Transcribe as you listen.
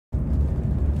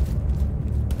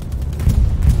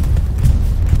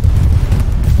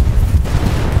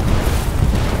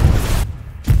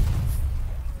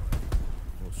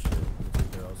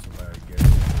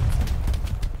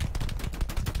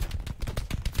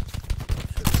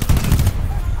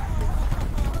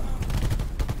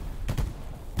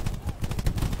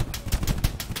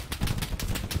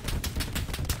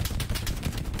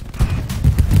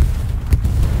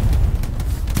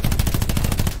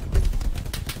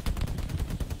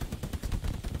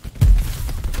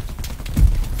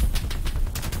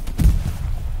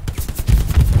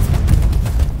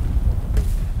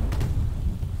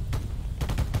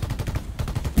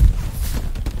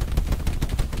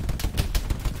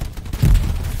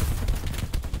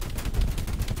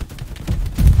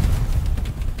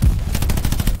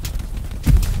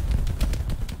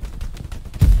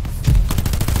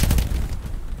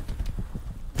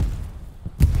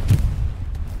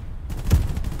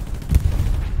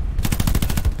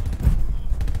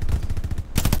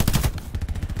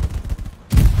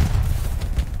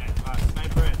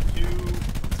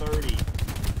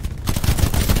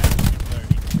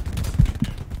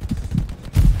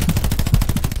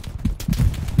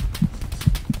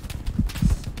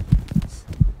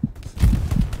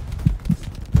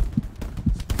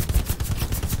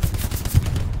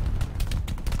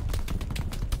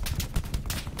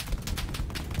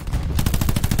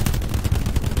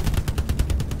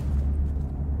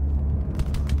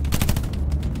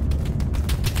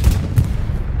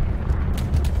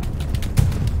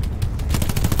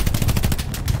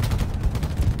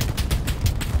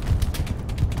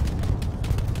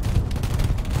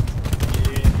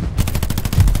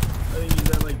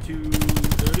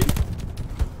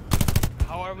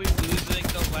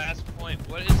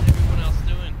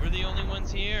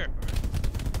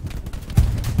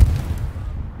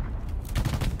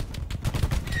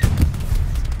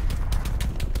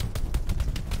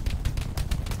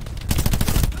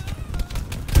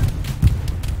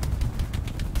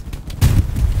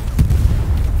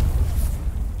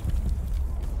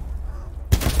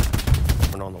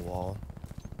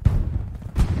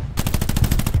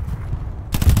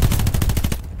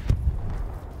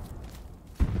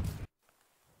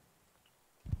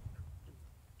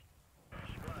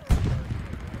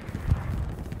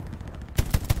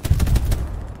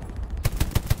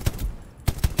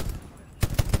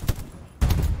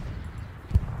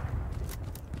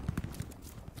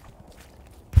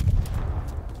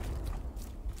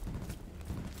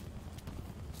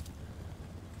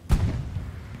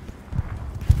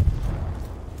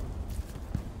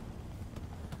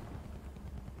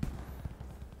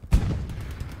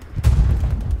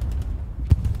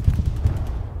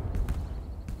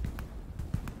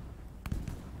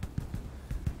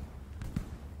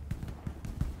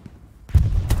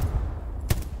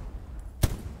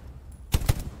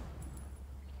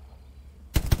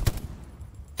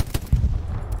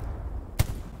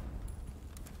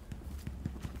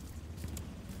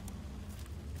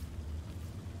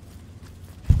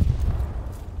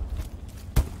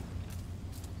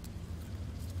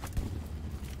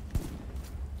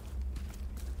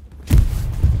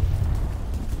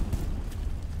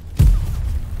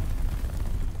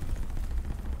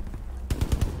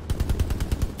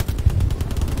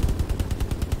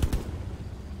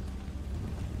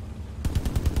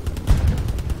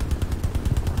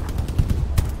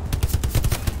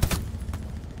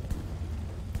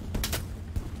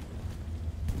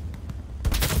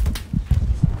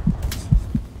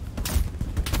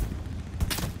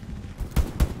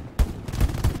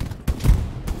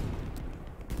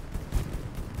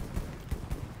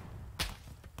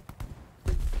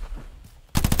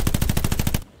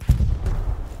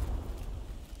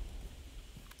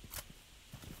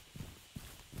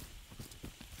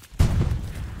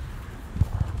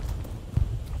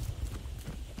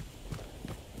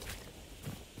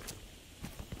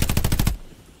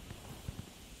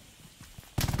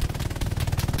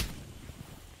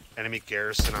Enemy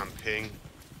garrison on ping.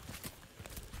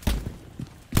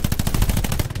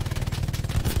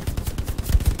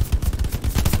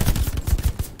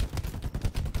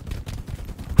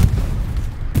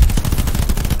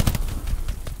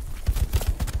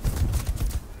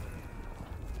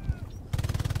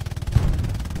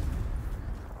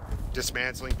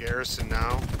 Dismantling garrison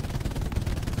now.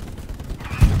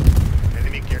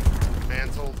 Enemy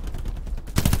dismantled.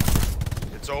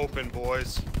 It's open,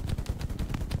 boys.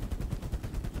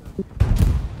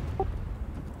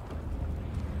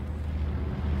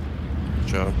 Good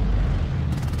job.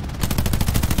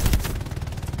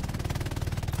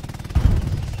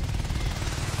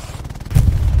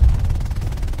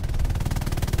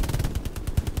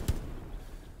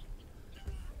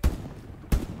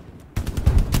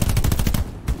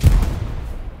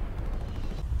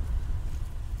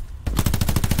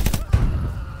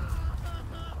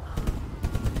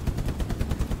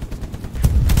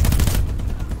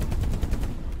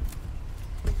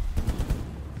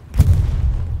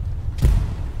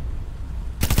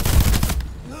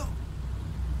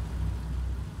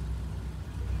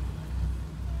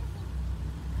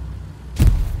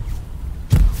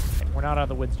 We're not out of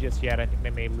the woods just yet. I think they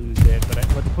may lose it, but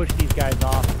let's push these guys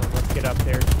off and then let's get up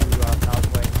there to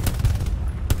Causeway.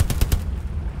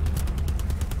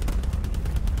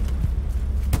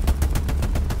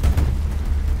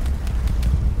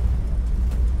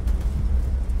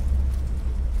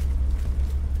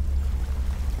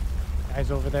 Guys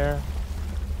over there.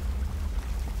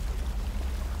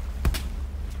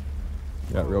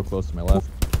 Got real close to my left.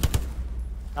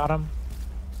 Got him.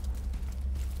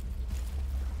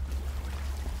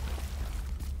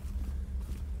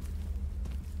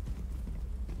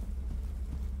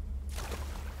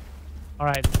 All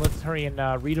right, let's hurry and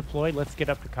redeploy. Let's get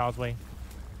up to Causeway.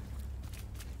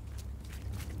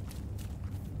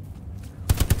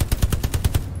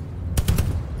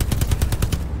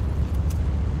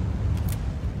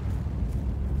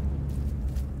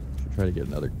 Should try to get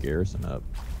another garrison up.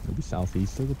 Maybe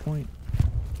southeast of the point.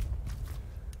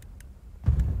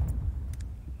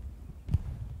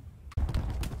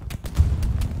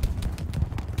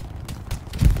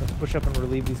 Let's push up and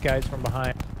relieve these guys from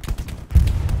behind.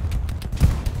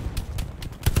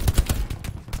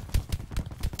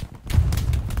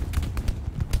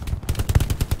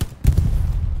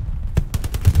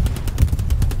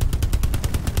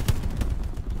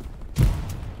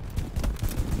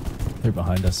 They're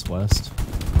behind us west.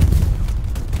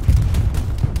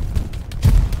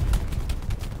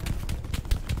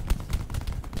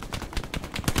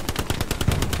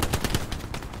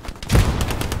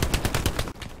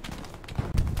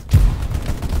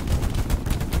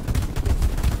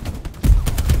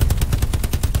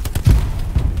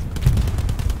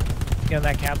 Get in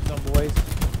that cap zone, boys.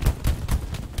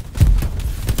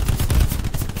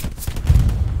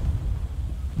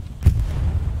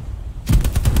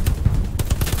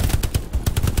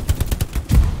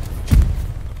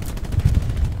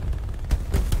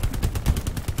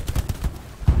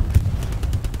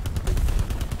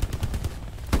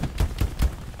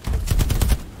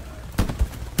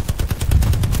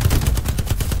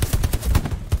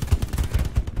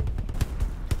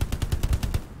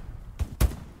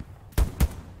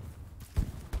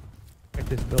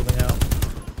 This building out.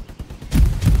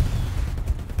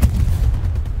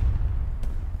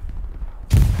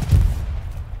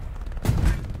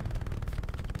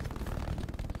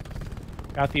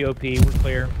 Got the OP, we're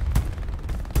clear.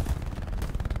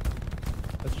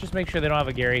 Let's just make sure they don't have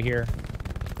a Gary here.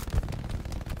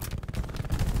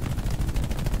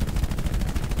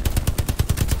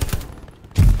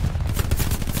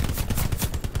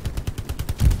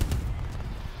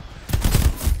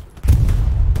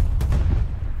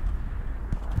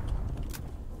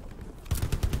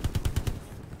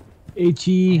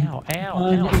 HE Ow,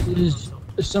 ow, ow. is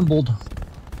assembled.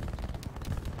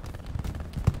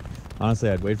 Honestly,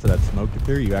 I'd wait for that smoke to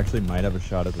clear. You actually might have a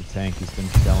shot at the tank. He's been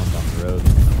shelling down the road.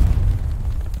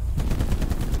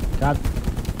 Got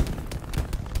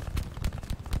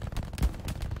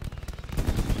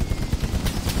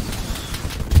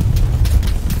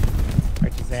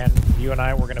Alright, Suzanne, you and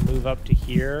I, we're gonna move up to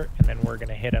here, and then we're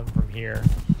gonna hit him from here.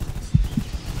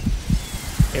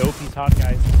 Hey, OP's hot,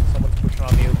 guys. Someone's pushing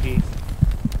on the OP.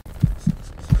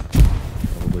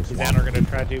 Probably Suzanne are gonna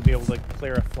try to be able to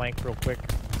clear a flank real quick.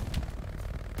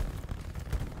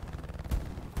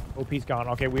 OP's gone.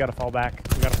 Okay, we gotta fall back.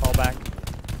 We gotta fall back.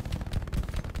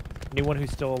 Anyone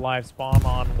who's still alive, spawn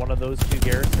on one of those two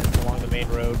garrisons along the main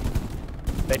road.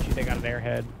 Bet you they got an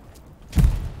airhead.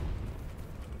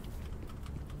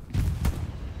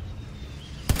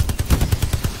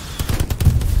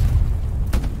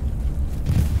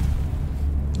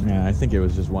 I think it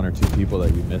was just one or two people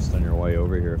that you missed on your way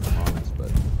over here, if I'm honest.